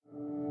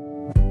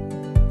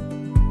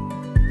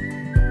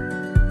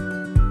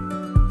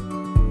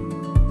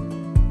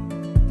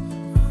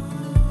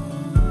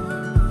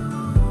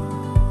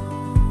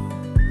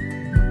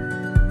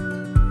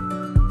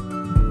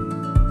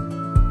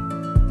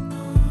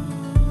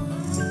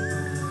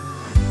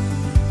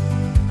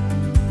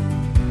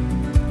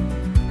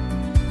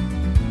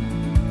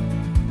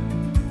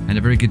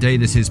a very good day.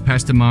 This is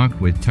Pastor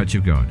Mark with Touch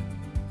of God.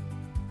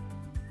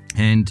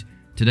 And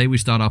today we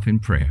start off in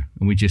prayer.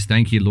 And we just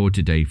thank you, Lord,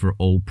 today for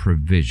all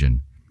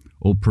provision.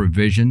 All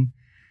provision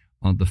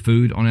on the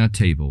food on our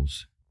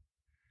tables.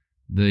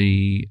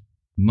 The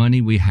money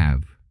we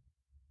have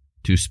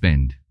to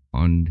spend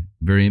on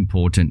very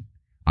important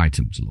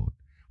items, Lord.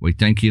 We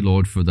thank you,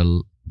 Lord, for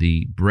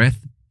the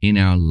breath in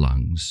our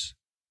lungs.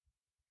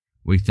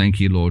 We thank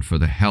you, Lord, for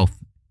the health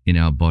in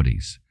our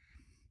bodies.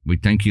 We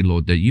thank you,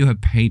 Lord, that you have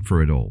paid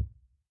for it all.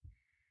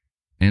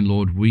 And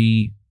Lord,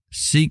 we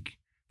seek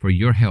for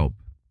your help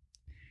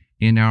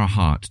in our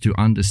hearts to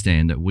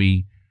understand that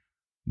we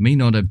may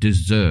not have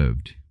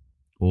deserved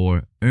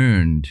or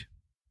earned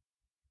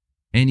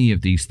any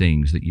of these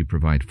things that you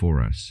provide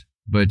for us.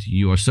 But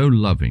you are so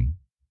loving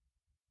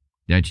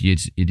that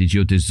it is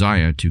your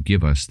desire to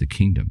give us the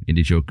kingdom. It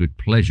is your good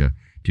pleasure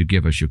to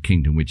give us your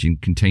kingdom, which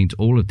contains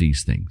all of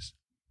these things.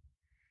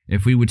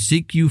 If we would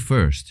seek you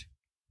first,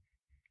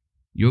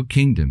 your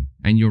kingdom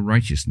and your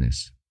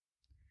righteousness,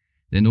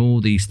 then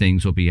all these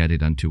things will be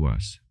added unto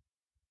us.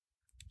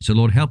 So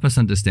Lord, help us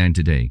understand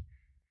today.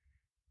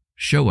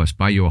 Show us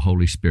by your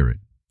Holy Spirit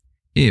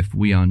if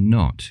we are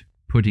not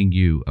putting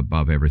you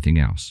above everything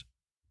else.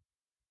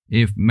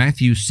 If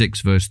Matthew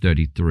 6 verse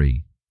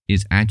 33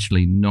 is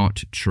actually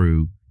not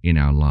true in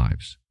our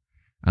lives,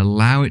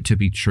 allow it to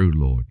be true,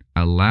 Lord.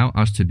 Allow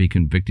us to be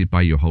convicted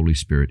by your Holy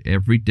Spirit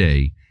every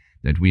day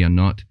that we are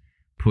not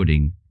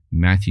putting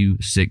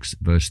Matthew 6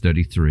 verse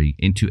 33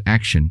 into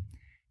action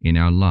in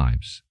our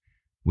lives,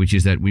 which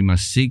is that we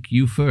must seek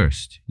you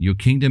first, your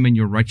kingdom and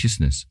your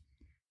righteousness.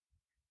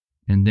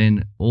 And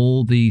then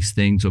all these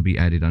things will be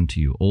added unto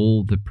you,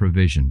 all the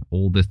provision,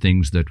 all the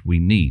things that we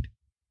need.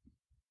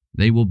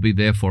 They will be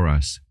there for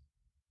us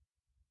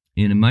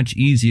in a much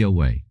easier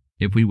way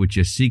if we would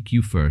just seek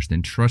you first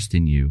and trust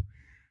in you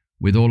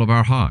with all of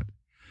our heart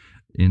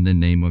in the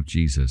name of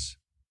Jesus.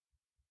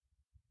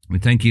 We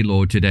thank you,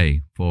 Lord,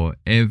 today for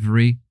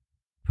every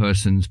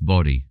person's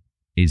body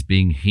is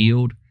being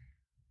healed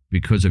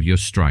because of your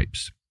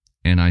stripes.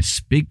 And I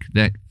speak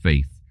that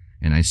faith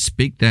and I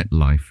speak that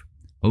life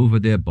over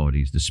their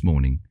bodies this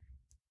morning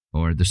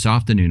or this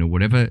afternoon or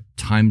whatever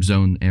time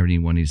zone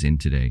anyone is in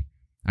today.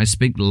 I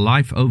speak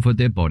life over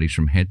their bodies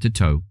from head to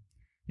toe,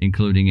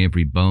 including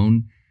every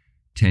bone,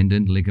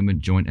 tendon,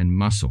 ligament, joint, and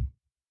muscle.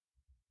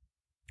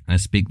 I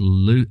speak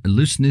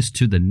looseness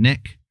to the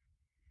neck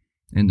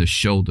and the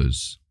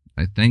shoulders.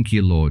 I thank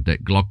you, Lord,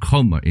 that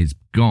glaucoma is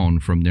gone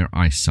from their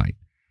eyesight,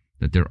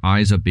 that their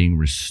eyes are being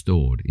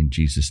restored in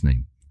Jesus'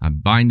 name. I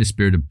bind the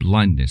spirit of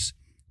blindness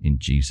in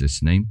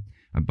Jesus' name.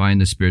 I bind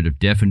the spirit of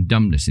deaf and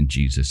dumbness in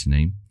Jesus'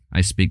 name.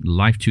 I speak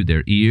life to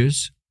their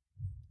ears,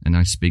 and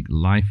I speak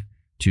life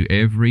to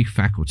every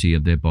faculty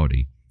of their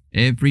body,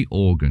 every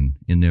organ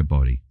in their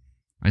body.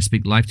 I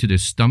speak life to their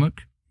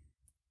stomach,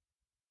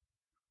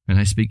 and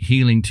I speak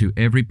healing to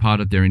every part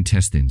of their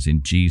intestines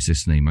in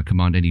Jesus' name. I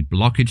command any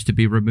blockage to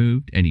be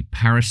removed, any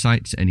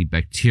parasites, any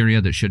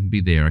bacteria that shouldn't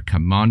be there. I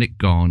command it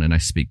gone, and I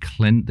speak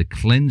the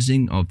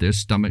cleansing of their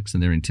stomachs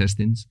and their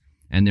intestines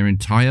and their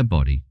entire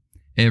body.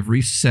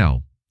 Every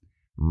cell,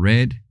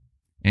 red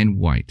and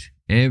white,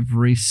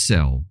 every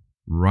cell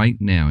right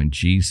now in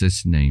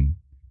Jesus' name,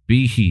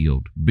 be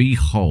healed, be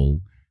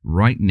whole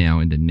right now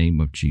in the name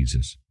of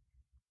Jesus.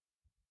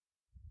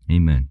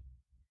 Amen.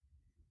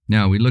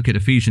 Now we look at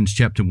Ephesians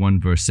chapter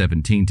 1 verse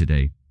 17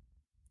 today,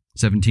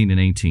 17 and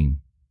 18.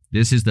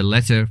 This is the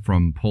letter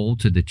from Paul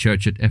to the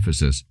church at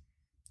Ephesus,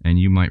 and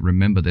you might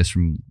remember this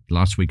from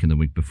last week and the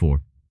week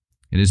before.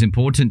 It is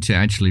important to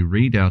actually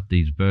read out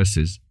these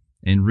verses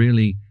and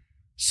really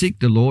seek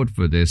the Lord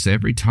for this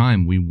every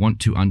time we want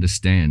to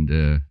understand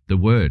the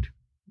Word.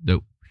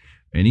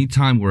 Any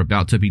time we're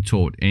about to be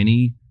taught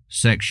any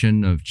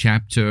section of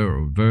chapter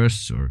or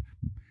verse or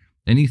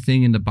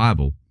anything in the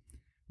Bible,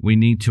 we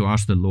need to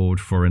ask the Lord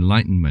for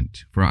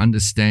enlightenment, for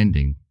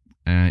understanding,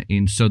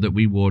 so that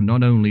we will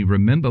not only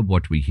remember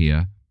what we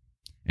hear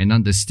and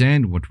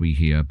understand what we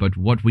hear, but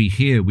what we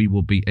hear we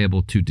will be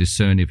able to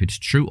discern if it's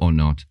true or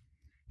not,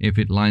 if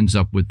it lines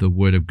up with the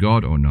Word of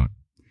God or not.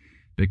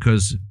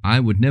 Because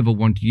I would never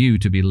want you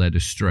to be led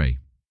astray.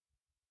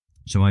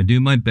 So I do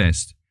my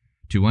best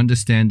to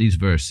understand these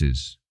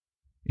verses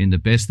in the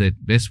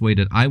best way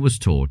that I was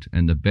taught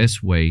and the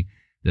best way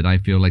that I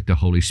feel like the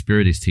Holy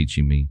Spirit is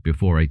teaching me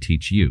before I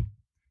teach you.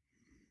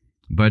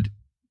 But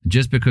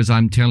just because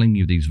I'm telling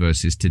you these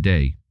verses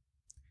today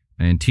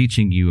and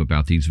teaching you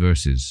about these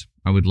verses,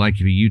 I would like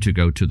for you to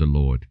go to the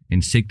Lord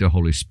and seek the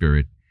Holy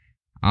Spirit.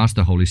 Ask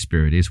the Holy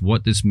Spirit, is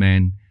what this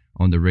man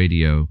on the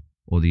radio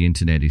or the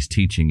internet is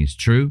teaching is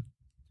true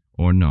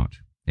or not?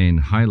 And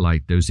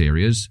highlight those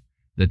areas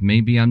that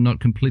maybe I'm not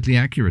completely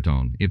accurate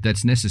on, if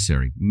that's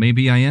necessary.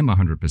 Maybe I am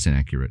 100%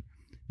 accurate.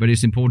 But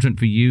it's important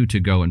for you to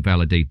go and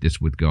validate this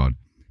with God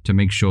to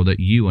make sure that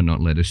you are not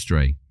led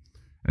astray.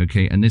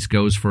 Okay, and this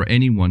goes for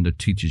anyone that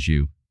teaches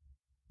you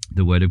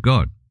the Word of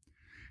God.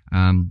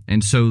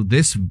 And so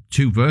this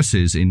two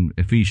verses in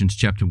Ephesians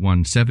chapter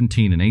 1,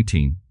 17 and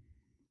 18,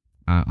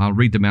 I'll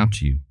read them out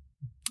to you.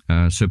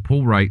 So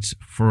Paul writes,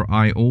 "For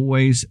I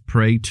always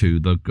pray to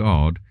the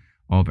God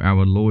of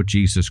our Lord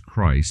Jesus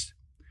Christ,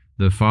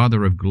 the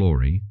Father of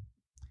glory,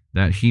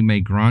 that he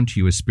may grant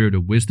you a spirit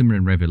of wisdom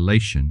and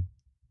revelation,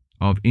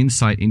 of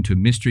insight into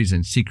mysteries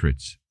and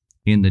secrets,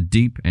 in the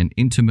deep and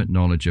intimate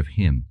knowledge of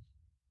him,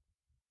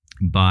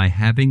 by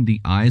having the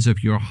eyes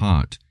of your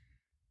heart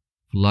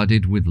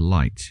flooded with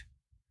light,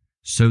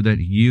 so that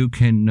you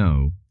can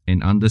know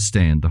and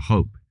understand the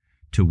hope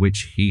to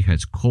which he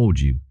has called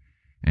you,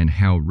 and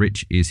how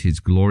rich is his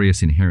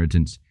glorious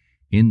inheritance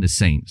in the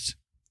saints,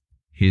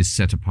 his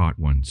set-apart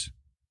ones."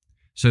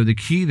 So the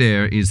key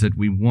there is that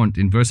we want,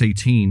 in verse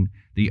 18,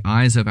 the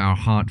eyes of our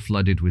heart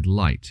flooded with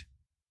light.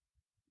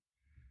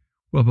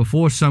 Well,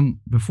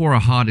 before a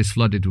heart is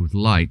flooded with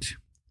light,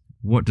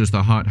 what does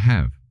the heart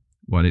have?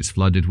 Well, it's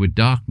flooded with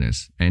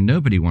darkness, and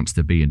nobody wants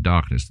to be in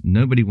darkness.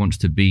 Nobody wants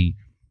to be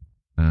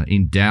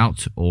in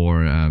doubt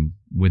or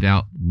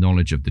without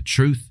knowledge of the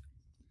truth,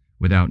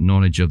 without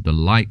knowledge of the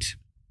light.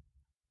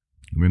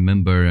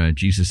 Remember,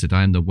 Jesus said,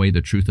 "I am the way,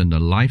 the truth, and the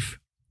life,"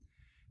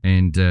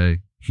 and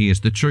he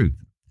is the truth.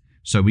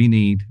 So we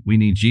need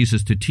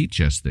Jesus to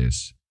teach us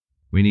this.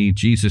 We need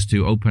Jesus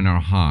to open our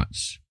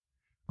hearts,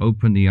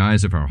 open the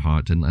eyes of our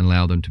heart, and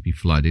allow them to be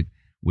flooded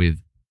with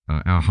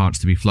our hearts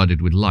to be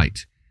flooded with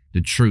light,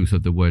 the truth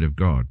of the Word of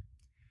God.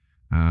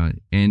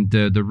 And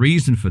the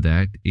reason for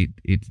that,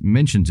 it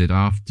mentions it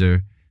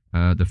after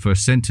the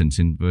first sentence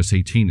in verse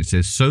 18. It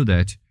says, "So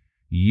that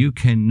you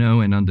can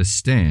know and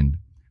understand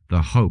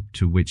the hope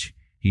to which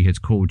he has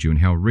called you, and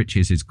how rich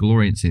is his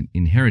glorious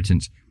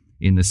inheritance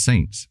in the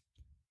saints."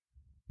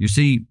 You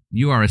see,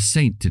 you are a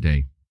saint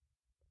today.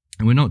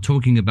 And we're not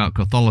talking about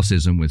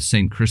Catholicism with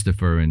Saint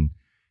Christopher and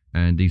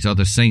these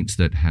other saints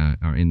that are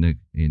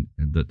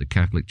that the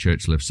Catholic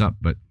Church lifts up,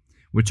 but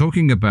we're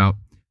talking about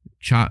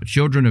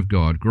children of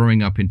God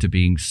growing up into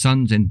being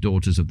sons and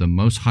daughters of the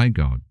Most High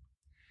God.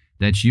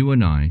 That's you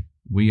and I.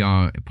 We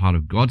are a part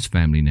of God's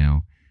family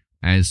now.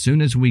 As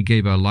soon as we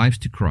gave our lives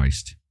to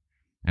Christ,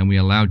 and we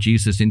allow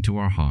Jesus into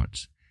our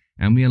hearts,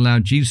 and we allow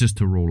Jesus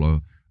to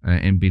rule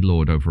and be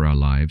Lord over our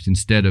lives,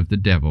 instead of the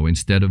devil,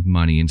 instead of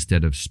money,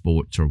 instead of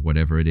sports or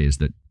whatever it is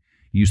that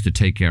used to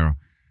take our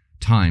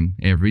time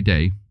every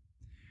day,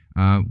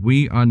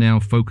 we are now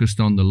focused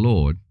on the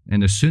Lord.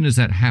 And as soon as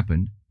that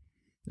happened,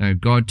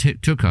 God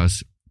took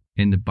us,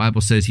 and the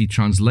Bible says he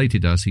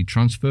translated us, he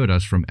transferred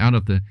us from out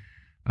of the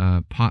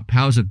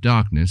powers of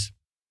darkness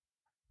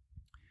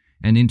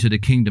and into the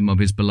kingdom of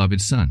his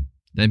beloved Son.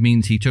 That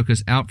means he took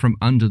us out from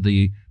under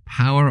the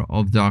power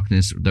of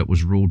darkness that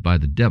was ruled by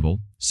the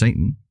devil,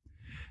 Satan,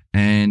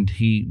 and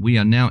we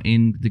are now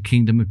in the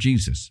kingdom of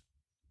Jesus,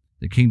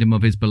 the kingdom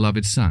of his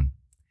beloved Son.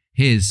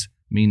 His,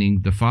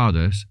 meaning the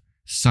Father's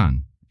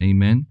Son.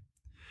 Amen?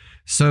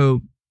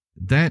 So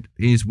that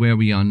is where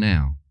we are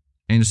now.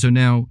 And so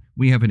now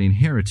we have an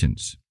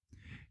inheritance.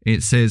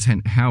 It says,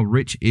 "And how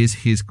rich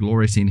is his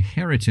glorious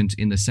inheritance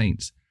in the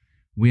saints."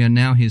 We are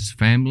now his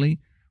family.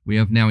 We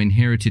have now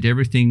inherited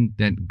everything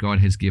that God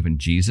has given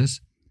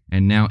Jesus.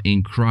 And now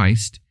in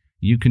Christ,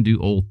 you can do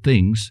all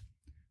things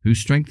who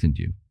strengthened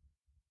you,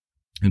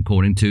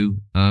 according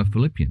to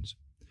Philippians.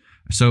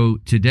 So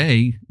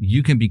today,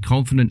 you can be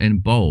confident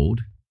and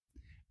bold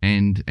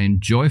and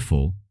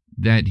joyful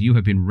that you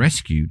have been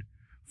rescued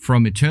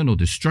from eternal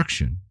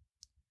destruction.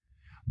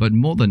 But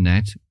more than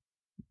that,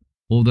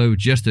 although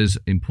just as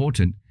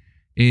important,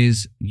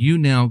 is you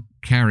now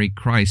carry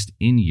Christ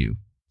in you.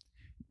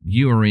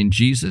 You are in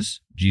Jesus.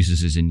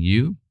 Jesus is in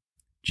you.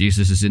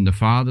 Jesus is in the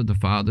Father. The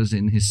Father's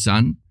in his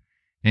Son.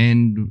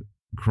 And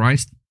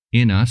Christ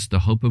in us, the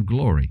hope of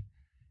glory.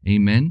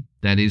 Amen.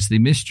 That is the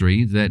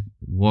mystery that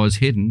was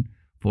hidden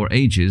for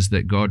ages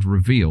that God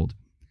revealed.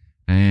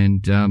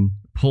 And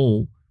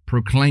Paul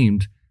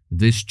proclaimed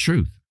this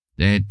truth,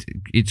 that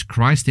it's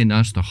Christ in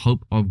us, the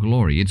hope of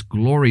glory. It's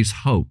glory's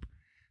hope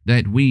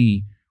that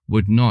we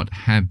would not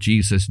have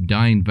Jesus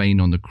die in vain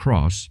on the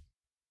cross.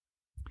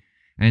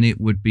 And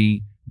it would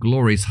be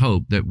glory's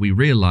hope that we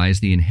realize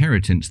the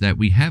inheritance that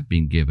we have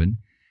been given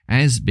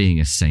as being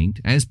a saint,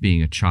 as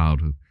being a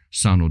child,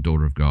 son or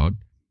daughter of God.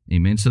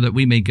 Amen. So that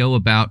we may go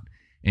about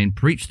and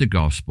preach the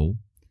gospel,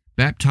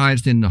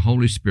 baptized in the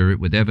Holy Spirit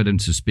with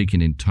evidence of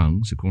speaking in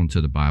tongues, according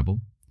to the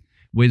Bible,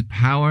 with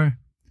power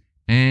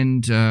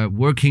and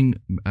working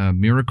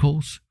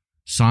miracles,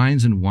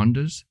 signs and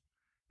wonders.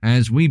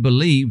 As we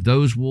believe,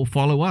 those will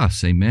follow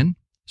us. Amen.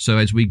 So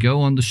as we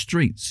go on the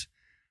streets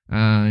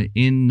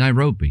in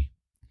Nairobi,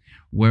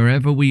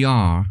 wherever we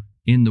are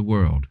in the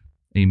world,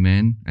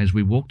 amen, as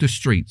we walk the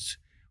streets,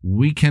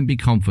 we can be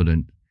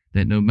confident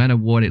that no matter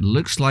what it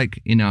looks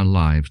like in our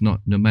lives, no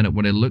matter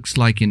what it looks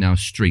like in our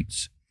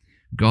streets,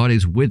 God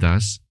is with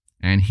us,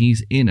 and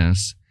he's in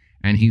us,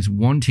 and he's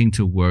wanting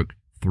to work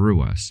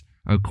through us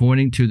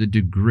according to the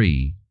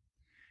degree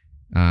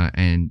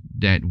and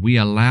that we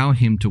allow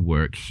him to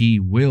work. He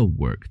will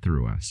work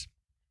through us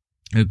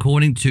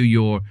according to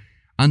your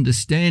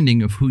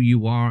understanding of who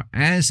you are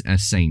as a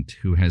saint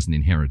who has an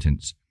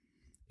inheritance,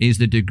 is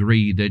the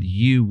degree that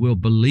you will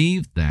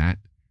believe that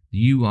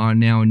you are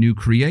now a new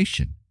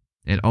creation.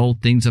 that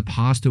old things are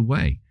passed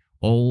away.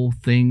 All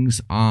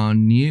things are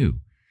new.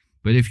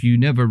 But if you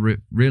never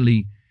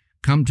really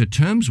come to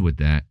terms with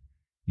that,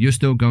 you're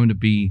still going to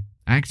be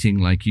acting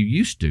like you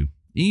used to,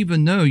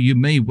 even though you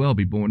may well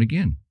be born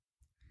again.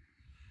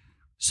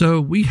 So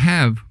we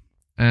have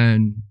a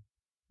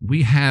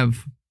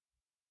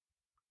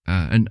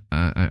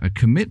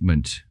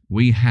commitment.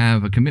 We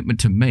have a commitment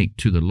to make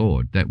to the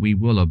Lord that we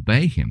will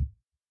obey him.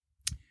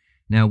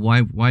 Now,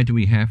 why do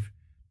we have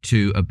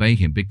to obey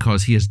him?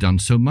 Because he has done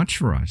so much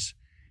for us.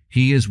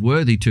 He is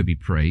worthy to be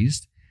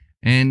praised,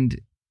 and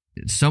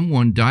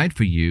someone died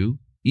for you,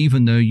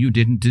 even though you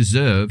didn't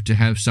deserve to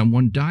have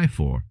someone die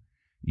for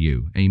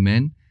you.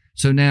 Amen?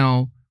 So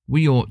now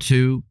we ought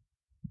to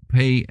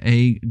pay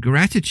a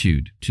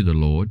gratitude to the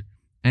Lord,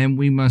 and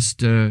we must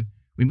do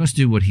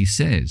what he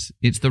says.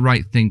 It's the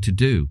right thing to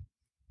do,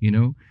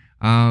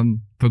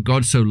 for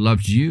God so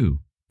loved you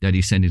that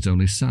he sent his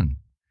only son.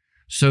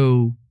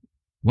 So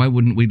why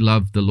wouldn't we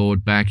love the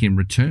Lord back in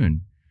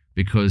return?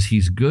 Because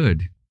he's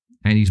good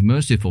and he's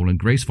merciful and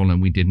graceful,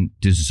 and we didn't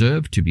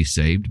deserve to be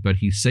saved, but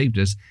he saved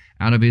us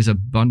out of his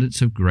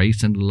abundance of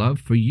grace and love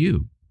for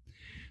you.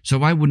 So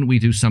why wouldn't we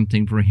do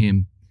something for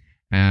him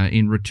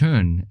in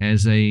return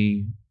as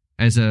a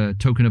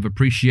token of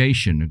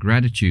appreciation, a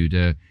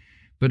gratitude,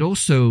 but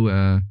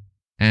also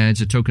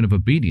as a token of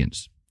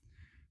obedience?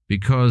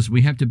 Because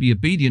we have to be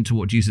obedient to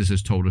what Jesus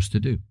has told us to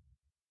do.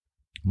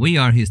 We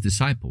are his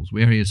disciples.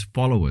 We are his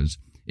followers,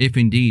 if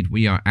indeed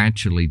we are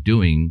actually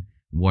doing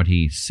what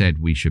he said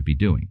we should be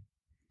doing.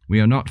 We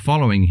are not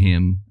following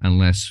him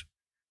unless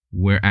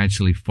we're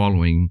actually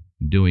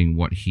doing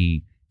what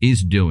he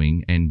is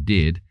doing and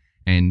did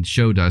and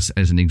showed us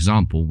as an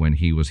example when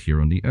he was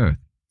here on the earth.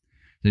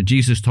 So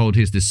Jesus told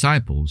his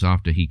disciples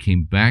after he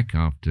came back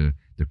after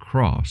the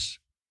cross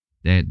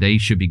that they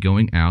should be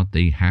going out.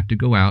 They have to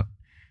go out,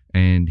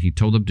 and he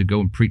told them to go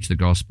and preach the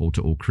gospel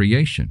to all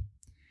creation.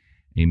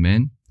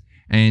 Amen.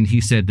 And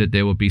he said that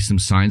there will be some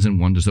signs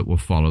and wonders that will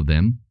follow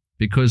them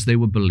because they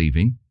were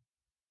believing.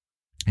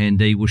 And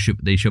they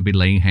shall be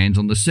laying hands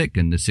on the sick,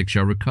 and the sick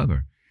shall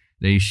recover.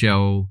 They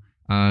shall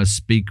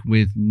speak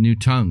with new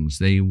tongues.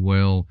 They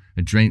will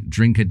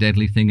drink a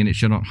deadly thing, and it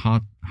shall not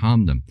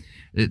harm them.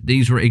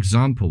 These were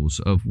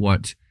examples of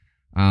what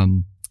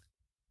the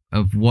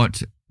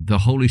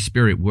Holy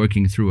Spirit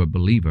working through a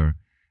believer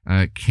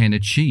can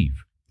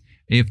achieve,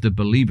 if the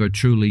believer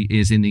truly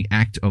is in the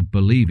act of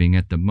believing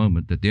at the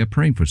moment that they are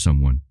praying for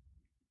someone.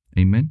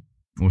 Amen?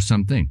 Or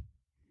something.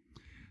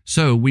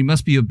 So we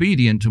must be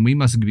obedient, and we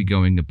must be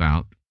going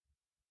about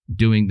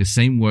doing the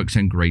same works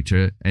and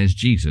greater as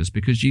Jesus,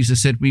 because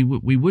Jesus said we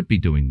would be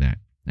doing that,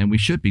 and we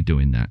should be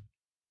doing that.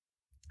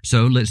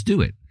 So let's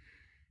do it.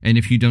 And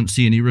if you don't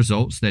see any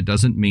results, that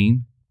doesn't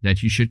mean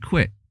that you should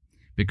quit,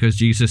 because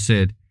Jesus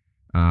said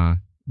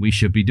we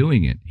should be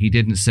doing it. He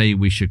didn't say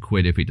we should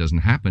quit if it doesn't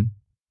happen.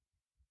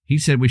 He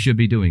said we should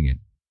be doing it.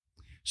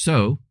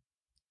 So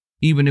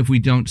even if we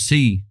don't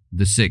see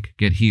the sick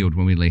get healed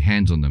when we lay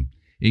hands on them,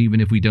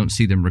 even if we don't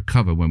see them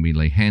recover when we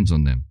lay hands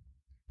on them,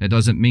 that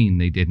doesn't mean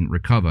they didn't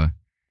recover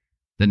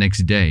the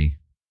next day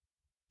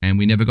and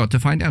we never got to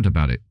find out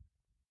about it.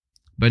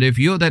 But if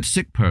you're that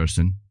sick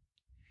person,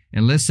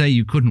 and let's say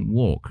you couldn't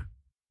walk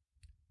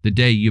the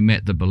day you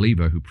met the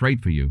believer who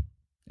prayed for you,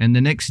 and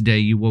the next day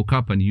you woke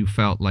up and you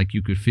felt like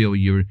you could feel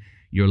your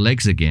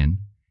legs again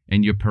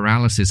and your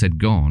paralysis had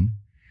gone,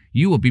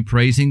 you will be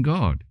praising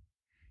God.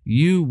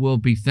 You will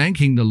be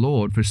thanking the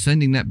Lord for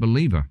sending that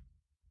believer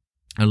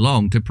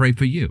along to pray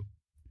for you.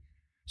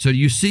 So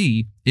you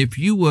see, if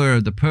you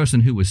were the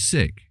person who was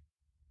sick,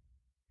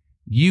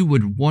 you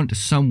would want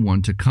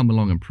someone to come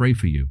along and pray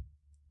for you.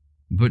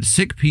 But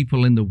sick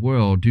people in the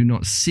world do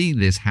not see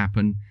this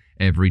happen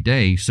every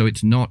day, so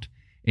it's not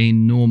a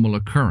normal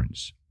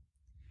occurrence.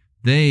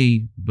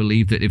 They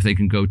believe that if they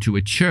can go to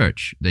a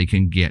church, they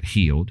can get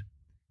healed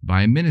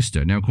by a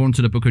minister. Now, according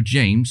to the book of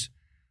James,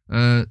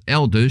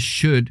 elders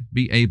should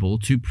be able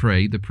to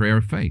pray the prayer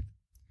of faith.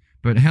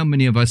 But how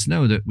many of us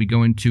know that we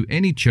go into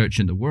any church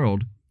in the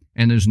world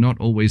and there's not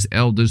always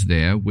elders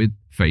there with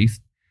faith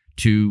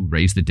to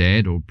raise the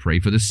dead or pray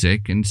for the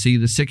sick and see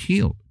the sick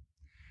healed?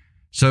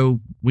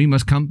 So we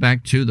must come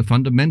back to the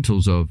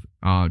fundamentals of,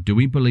 do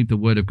we believe the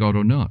word of God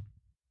or not?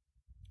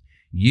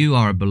 You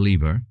are a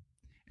believer,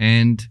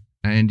 and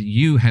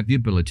you have the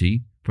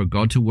ability for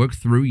God to work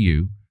through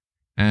you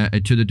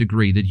to the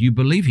degree that you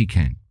believe he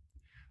can.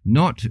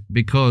 Not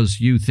because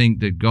you think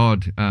that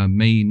God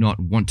may not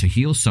want to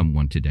heal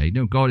someone today.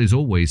 No, God is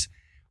always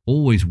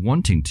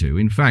wanting to.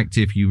 In fact,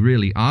 if you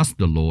really ask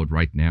the Lord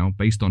right now,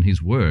 based on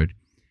his word,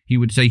 he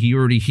would say he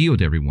already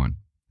healed everyone.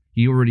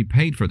 He already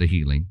paid for the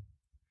healing.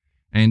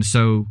 And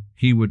so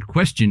he would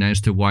question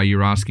as to why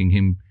you're asking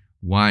him,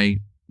 why,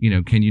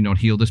 can you not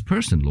heal this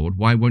person, Lord?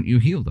 Why won't you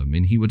heal them?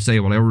 And he would say,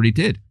 well, I already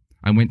did.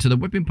 I went to the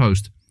whipping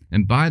post,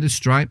 and by the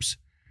stripes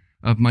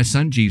of my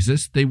son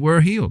Jesus, they were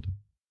healed.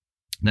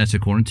 That's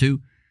according to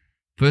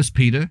 1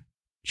 Peter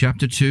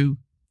chapter 2,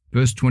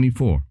 verse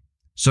 24.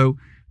 So,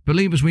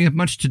 believers, we have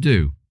much to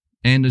do,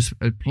 and there's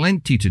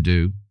plenty to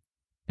do,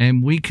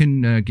 And we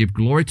can give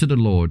glory to the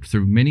Lord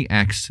through many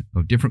acts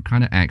of different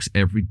kind of acts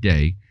every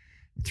day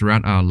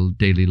throughout our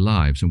daily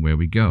lives and where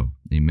we go.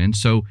 Amen.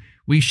 So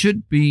we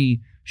should be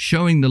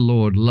showing the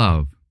Lord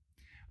love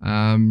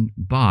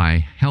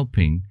by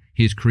helping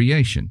his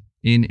creation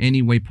in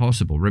any way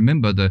possible.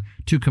 Remember the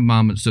 2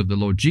 commandments of the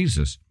Lord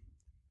Jesus.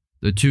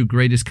 The 2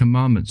 greatest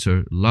commandments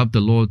are love the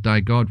Lord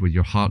thy God with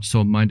your heart,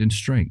 soul, mind, and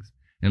strength,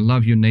 and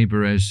love your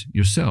neighbor as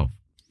yourself.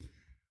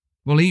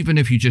 Well, even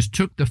if you just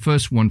took the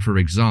first one, for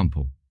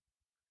example,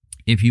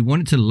 if you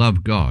wanted to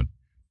love God,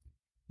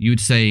 you'd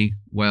say,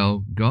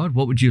 well, God,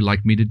 what would you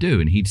like me to do?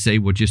 And he'd say,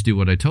 well, just do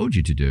what I told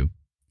you to do.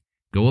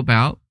 Go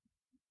about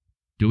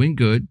doing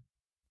good,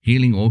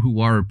 healing all who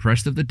are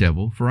oppressed of the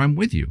devil, for I'm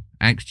with you.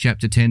 Acts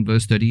chapter 10,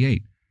 verse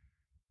 38.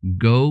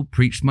 Go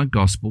preach my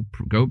gospel.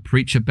 Go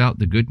preach about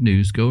the good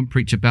news. Go and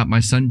preach about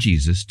my son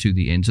Jesus to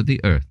the ends of the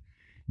earth.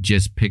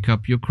 Just pick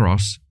up your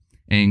cross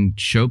and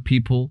show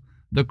people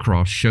the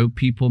cross. Show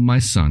people my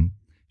son.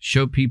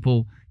 Tell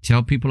people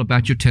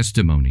about your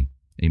testimony.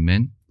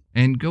 Amen.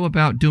 And go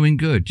about doing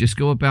good. Just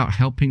go about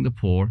helping the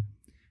poor,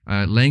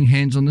 laying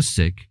hands on the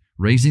sick,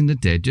 raising the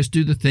dead. Just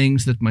do the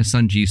things that my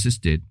son Jesus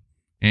did.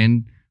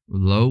 And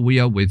lo, we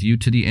are with you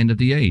to the end of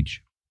the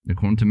age,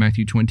 according to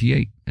Matthew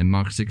 28 and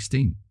Mark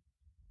 16.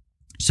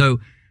 So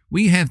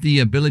we have the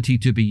ability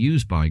to be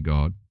used by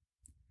God.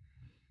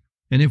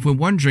 And if we're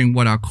wondering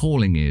what our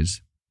calling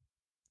is,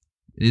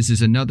 this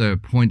is another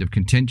point of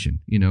contention.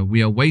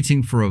 We are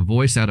waiting for a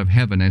voice out of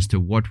heaven as to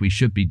what we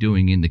should be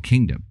doing in the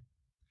kingdom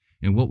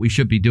and what we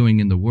should be doing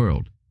in the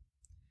world.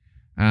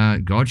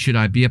 God, should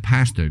I be a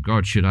pastor?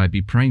 God, should I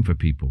be praying for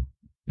people?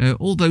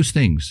 All those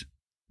things.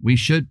 We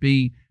should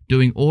be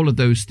doing all of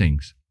those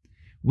things.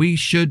 We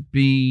should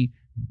be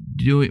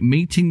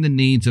meeting the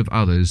needs of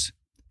others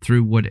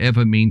through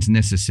whatever means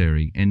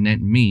necessary, and that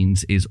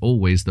means is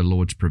always the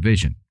Lord's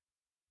provision.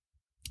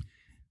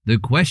 The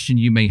question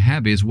you may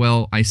have is,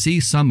 well, I see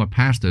some are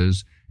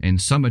pastors and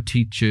some are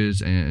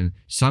teachers and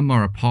some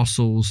are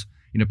apostles.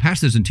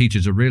 Pastors and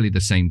teachers are really the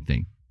same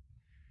thing.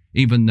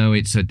 Even though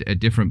it's a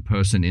different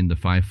person in the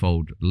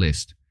fivefold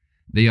list,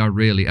 they are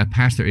really, a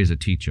pastor is a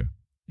teacher.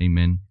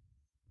 Amen.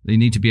 They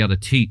need to be able to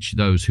teach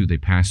those who they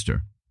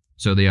pastor.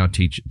 So they are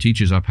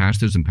teachers are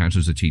pastors and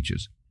pastors are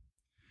teachers.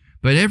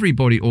 But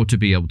everybody ought to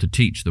be able to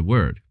teach the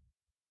word.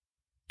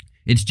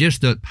 It's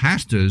just that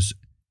pastors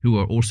who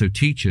are also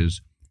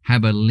teachers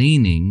have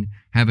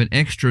an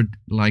extra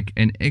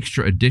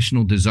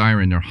additional desire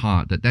in their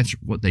heart that's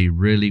what they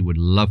really would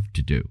love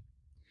to do.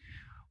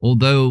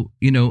 Although,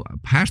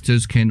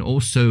 pastors can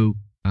also,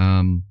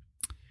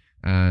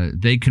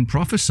 they can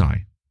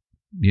prophesy.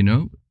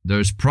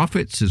 There's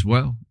prophets as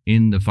well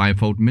in the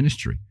fivefold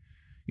ministry.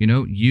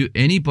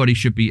 Anybody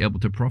should be able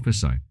to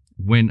prophesy.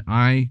 When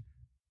I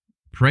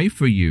pray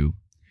for you,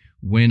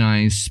 when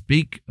I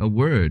speak a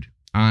word,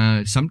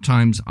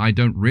 sometimes I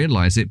don't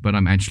realize it, but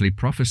I'm actually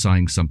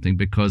prophesying something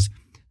because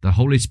the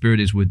Holy Spirit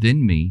is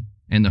within me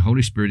and the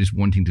Holy Spirit is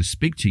wanting to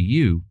speak to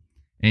you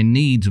and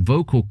needs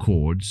vocal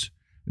cords,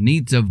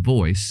 needs a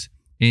voice,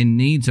 and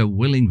needs a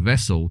willing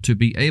vessel to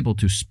be able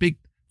to speak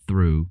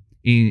through.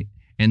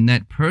 And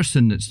that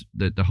person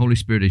that the Holy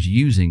Spirit is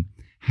using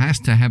has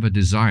to have a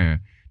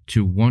desire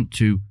to want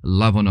to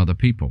love on other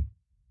people,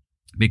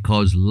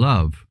 because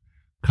love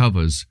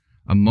covers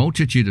a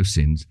multitude of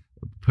sins.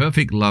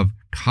 Perfect love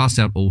casts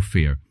out all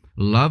fear.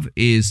 Love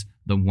is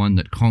the one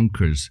that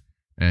conquers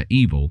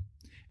evil.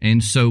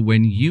 And so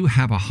when you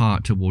have a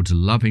heart towards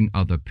loving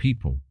other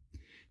people,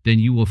 then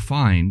you will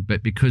find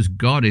that because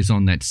God is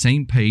on that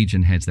same page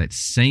and has that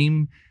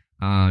same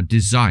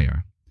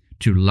desire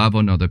to love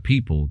on other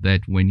people,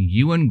 that when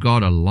you and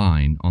God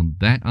align on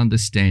that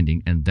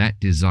understanding and that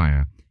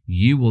desire,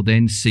 you will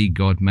then see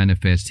God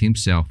manifest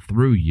himself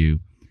through you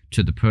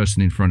to the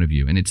person in front of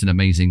you. And it's an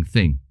amazing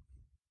thing.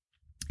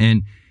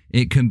 And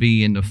it can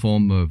be in the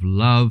form of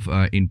love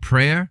in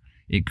prayer.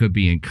 It could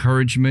be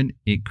encouragement.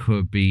 It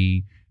could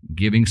be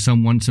giving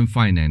someone some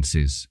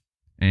finances.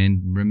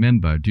 And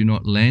remember, do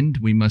not lend.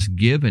 We must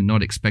give and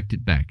not expect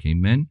it back.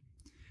 Amen.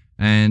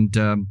 And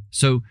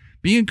so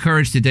be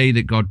encouraged today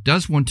that God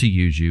does want to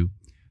use you.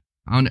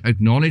 And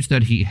acknowledge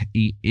that he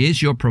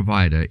is your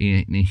provider.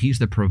 And he's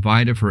the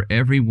provider for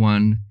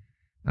everyone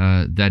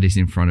that is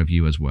in front of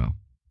you as well.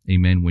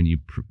 Amen. When you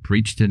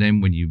preach to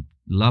them, when you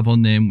love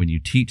on them, when you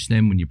teach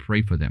them, when you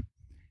pray for them.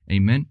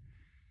 Amen.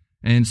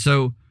 And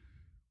so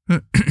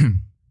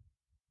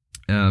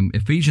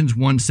Ephesians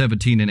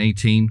 1:17 and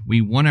 18,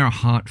 we want our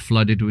heart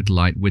flooded with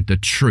light with the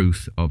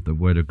truth of the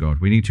Word of God.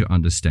 We need to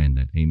understand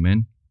that.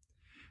 Amen.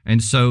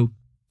 And so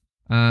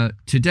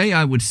today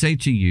I would say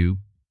to you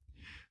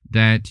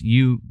that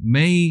you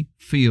may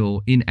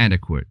feel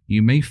inadequate.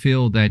 You may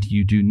feel that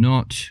you do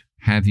not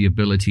have the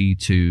ability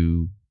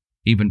to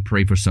even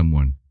pray for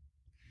someone,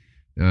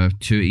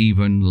 to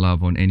even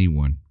love on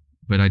anyone.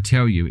 But I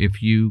tell you,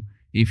 if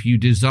you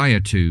desire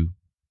to,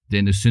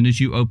 then as soon as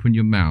you open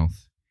your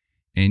mouth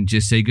and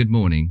just say good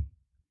morning,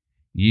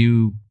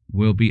 you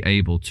will be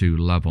able to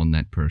love on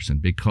that person,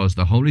 because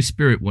the Holy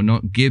Spirit will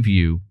not give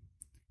you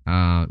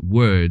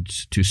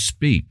words to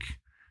speak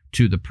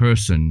to the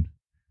person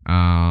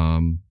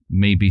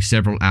maybe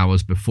several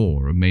hours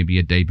before or maybe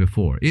a day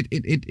before. It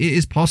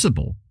is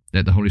possible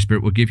that the Holy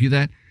Spirit will give you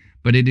that,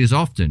 but it is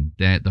often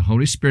that the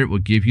Holy Spirit will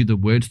give you the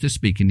words to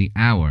speak in the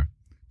hour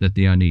that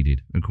they are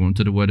needed, according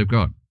to the Word of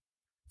God.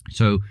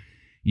 So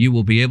you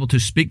will be able to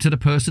speak to the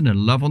person and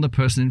love on the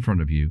person in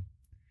front of you.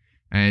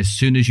 As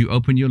soon as you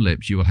open your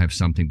lips, you will have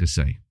something to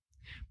say.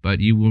 But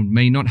you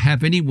may not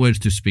have any words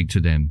to speak to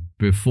them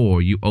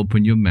before you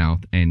open your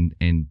mouth and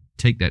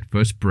take that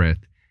first breath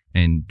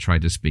and try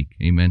to speak.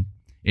 Amen.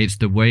 It's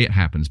the way it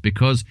happens,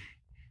 because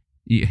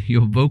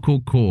your vocal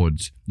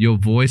cords, your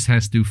voice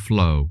has to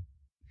flow.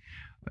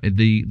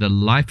 The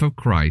life of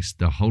Christ,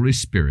 the Holy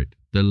Spirit,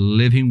 the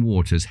living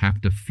waters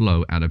have to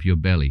flow out of your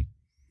belly.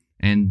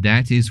 And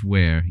that is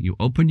where you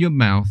open your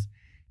mouth,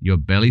 your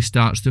belly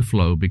starts to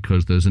flow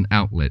because there's an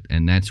outlet,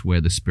 and that's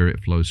where the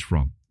Spirit flows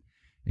from.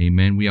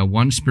 Amen. We are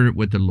one spirit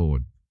with the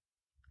Lord.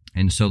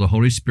 And so the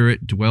Holy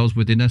Spirit dwells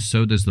within us.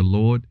 So does the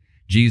Lord,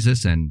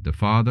 Jesus, and the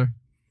Father.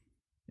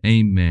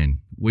 Amen.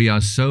 We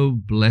are so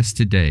blessed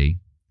today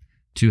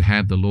to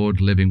have the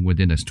Lord living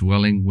within us,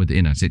 dwelling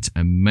within us. It's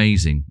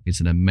amazing. It's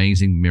an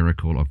amazing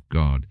miracle of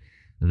God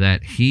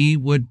that He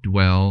would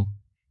dwell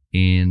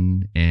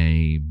in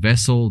a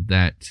vessel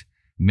that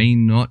may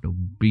not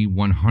be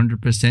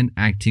 100%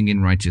 acting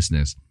in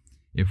righteousness.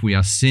 If we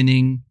are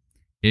sinning,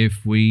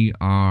 if we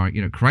are,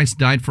 Christ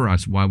died for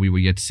us while we were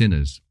yet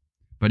sinners.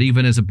 But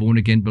even as a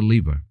born-again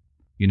believer,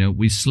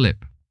 we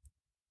slip.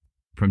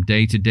 From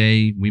day to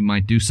day, we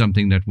might do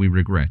something that we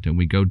regret, and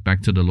we go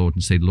back to the Lord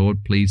and say,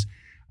 Lord, please,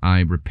 I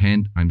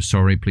repent. I'm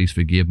sorry. Please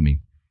forgive me.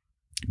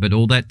 But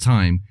all that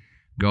time,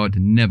 God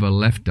never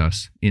left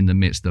us in the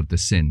midst of the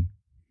sin.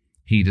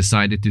 He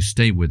decided to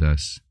stay with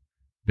us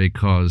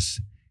because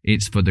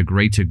it's for the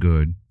greater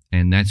good,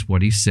 and that's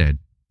what He said.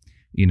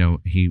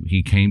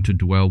 He came to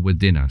dwell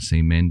within us,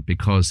 amen,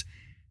 because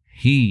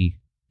He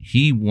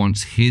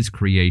wants His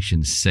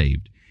creation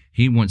saved.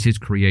 He wants His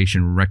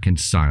creation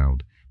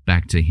reconciled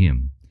back to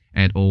Him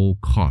at all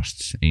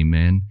costs,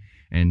 amen.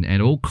 And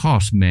at all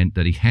costs meant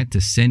that He had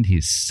to send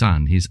His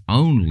Son, His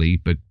only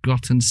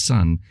begotten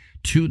Son,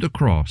 to the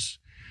cross.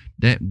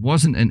 That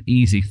wasn't an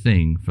easy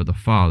thing for the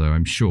Father,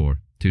 I'm sure,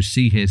 to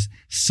see His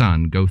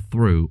Son go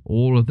through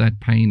all of that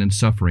pain and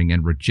suffering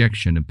and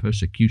rejection and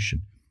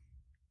persecution.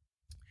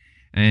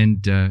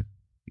 And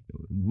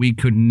we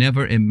could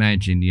never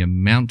imagine the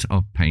amount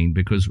of pain,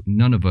 because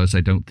none of us,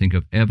 I don't think,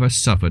 have ever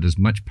suffered as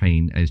much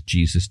pain as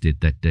Jesus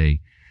did that day,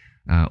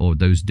 or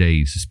those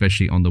days,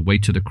 especially on the way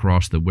to the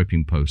cross, the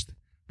whipping post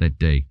that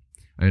day.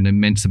 An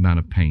immense amount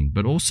of pain,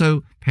 but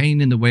also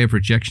pain in the way of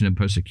rejection and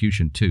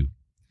persecution too.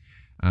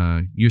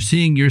 You're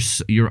seeing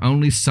your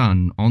only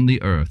Son on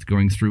the earth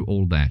going through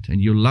all that, and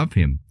you love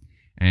Him,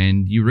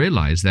 and you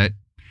realize that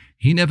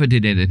He never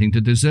did anything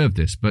to deserve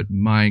this, but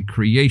my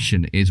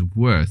creation is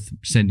worth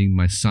sending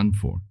my Son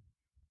for.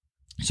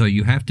 So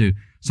you have to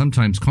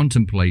sometimes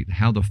contemplate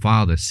how the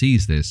Father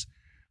sees this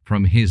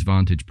from His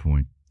vantage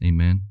point.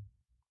 Amen.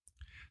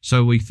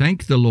 So we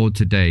thank the Lord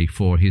today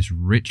for His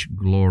rich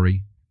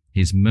glory,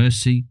 His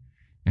mercy,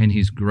 and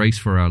His grace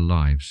for our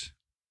lives.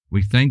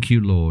 We thank You,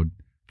 Lord,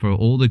 for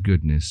all the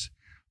goodness,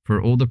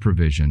 for all the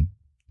provision.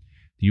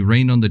 You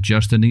reign on the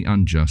just and the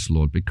unjust,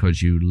 Lord,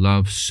 because You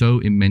love so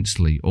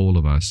immensely all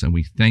of us, and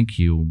we thank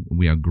You.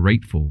 We are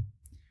grateful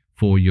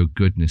for Your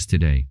goodness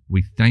today.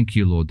 We thank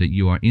You, Lord, that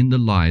You are in the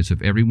lives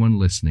of everyone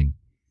listening.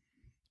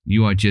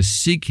 You are just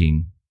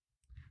seeking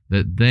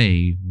that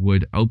they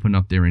would open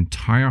up their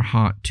entire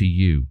heart to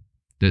You,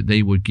 that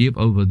they would give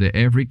over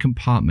every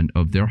compartment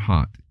of their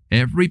heart,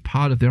 every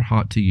part of their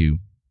heart to You,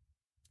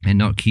 and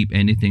not keep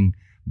anything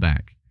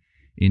back.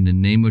 In the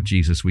name of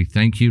Jesus, we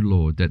thank You,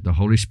 Lord, that the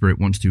Holy Spirit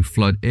wants to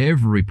flood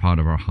every part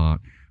of our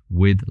heart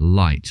with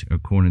light,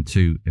 according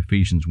to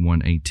Ephesians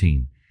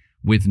 1:18,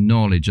 with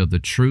knowledge of the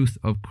truth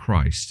of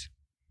Christ,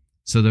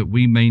 so that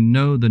we may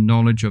know the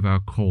knowledge of our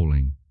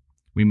calling.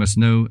 We must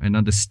know and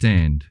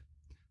understand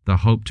the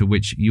hope to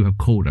which You have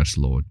called us,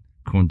 Lord,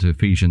 according to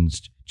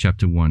Ephesians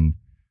chapter 1,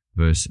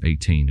 verse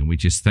 18. And we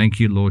just thank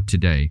You, Lord,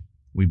 today.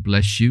 We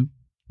bless You.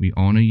 We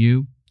honor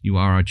You. You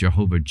are our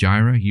Jehovah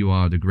Jireh. You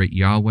are the great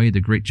Yahweh,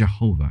 the great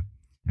Jehovah.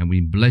 And we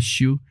bless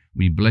You.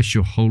 We bless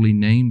Your holy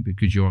name,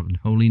 because Your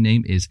holy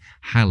name is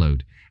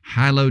hallowed.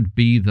 Hallowed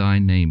be Thy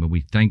name. And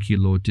we thank You,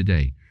 Lord,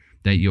 today,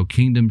 that Your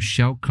kingdom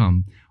shall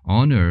come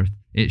on earth.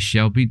 It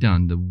shall be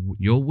done.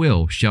 Your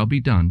will shall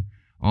be done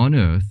on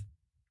earth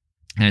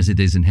as it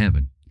is in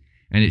heaven.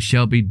 And it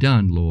shall be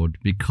done, Lord,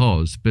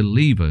 because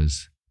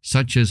believers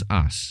such as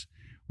us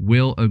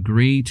will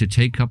agree to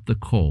take up the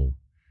call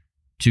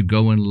to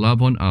go and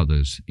love on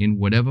others in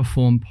whatever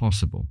form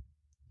possible,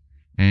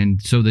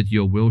 and so that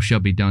Your will shall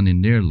be done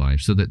in their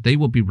lives, so that they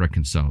will be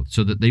reconciled,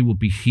 so that they will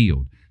be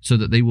healed, so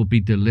that they will be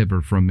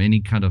delivered from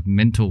any kind of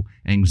mental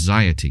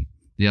anxiety.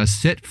 They are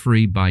set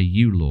free by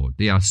You, Lord.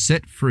 They are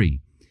set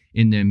free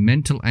in their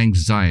mental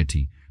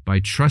anxiety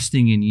by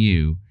trusting in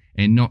You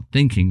and not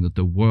thinking that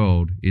the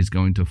world is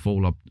going to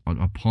fall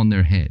upon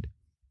their head.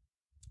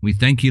 We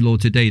thank You, Lord,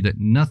 today that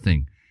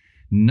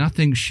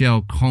nothing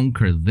shall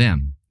conquer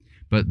them,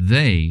 But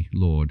they,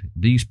 Lord,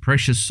 these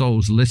precious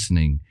souls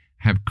listening,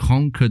 have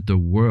conquered the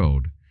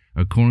world.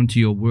 According to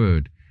your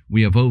word,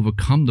 we have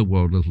overcome the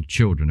world, little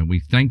children. And we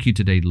thank you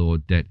today,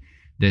 Lord, that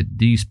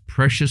these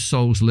precious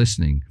souls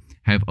listening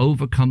have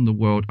overcome the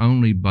world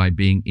only by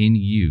being in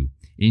you,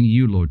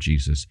 Lord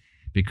Jesus,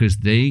 because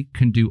they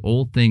can do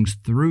all things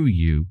through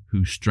you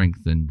who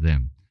strengthen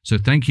them. So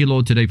thank you,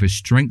 Lord, today for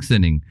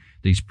strengthening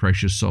these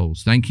precious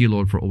souls. Thank you,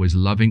 Lord, for always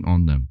loving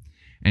on them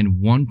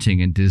and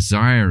wanting and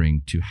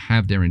desiring to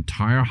have their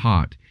entire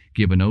heart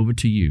given over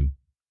to you,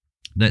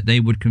 that they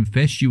would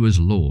confess you as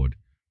Lord.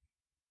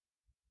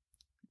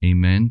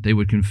 Amen. They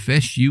would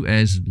confess you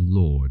as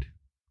Lord,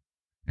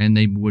 and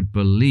they would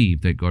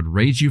believe that God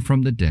raised you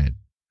from the dead,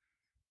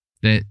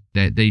 that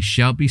they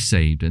shall be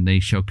saved, and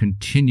they shall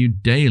continue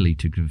daily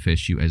to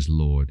confess you as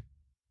Lord.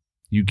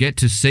 You get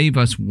to save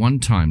us one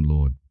time,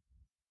 Lord,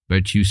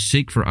 but you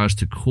seek for us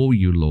to call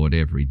you Lord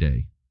every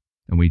day.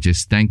 And we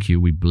just thank you.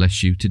 We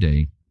bless you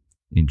today.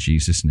 In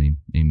Jesus' name,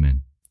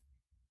 amen.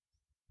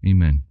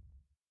 Amen.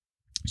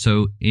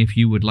 So if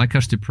you would like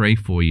us to pray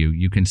for you,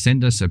 you can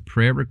send us a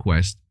prayer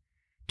request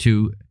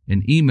to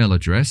an email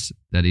address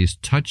that is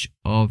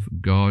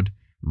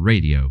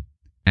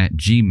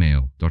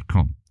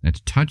touchofgodradio@gmail.com.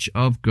 That's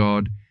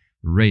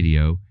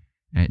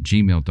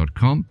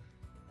touchofgodradio@gmail.com.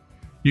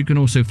 You can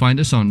also find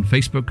us on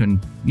Facebook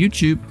and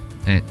YouTube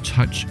at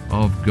Touch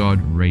of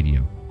God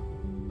Radio.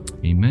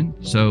 Amen.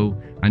 So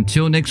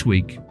until next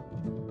week,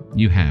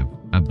 you have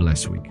a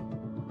blessed week.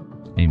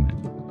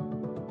 Amen.